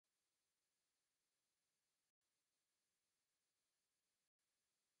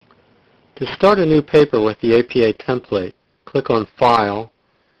To start a new paper with the APA template, click on File,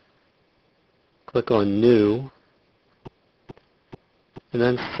 click on New, and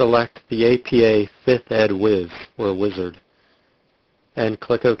then select the APA 5th Ed Wiz, or Wizard, and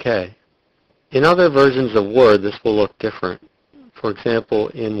click OK. In other versions of Word, this will look different. For example,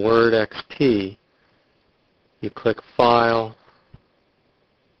 in Word XP, you click File,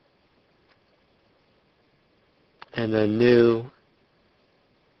 and then New,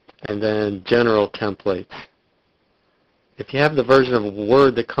 and then General Templates. If you have the version of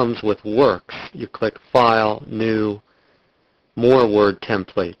Word that comes with Works, you click File, New, More Word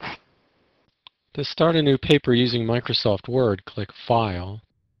Templates. To start a new paper using Microsoft Word, click File,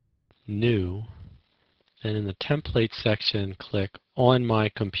 New, and in the Template section, click On My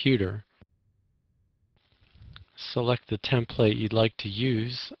Computer. Select the template you'd like to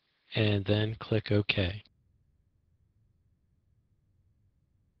use, and then click OK.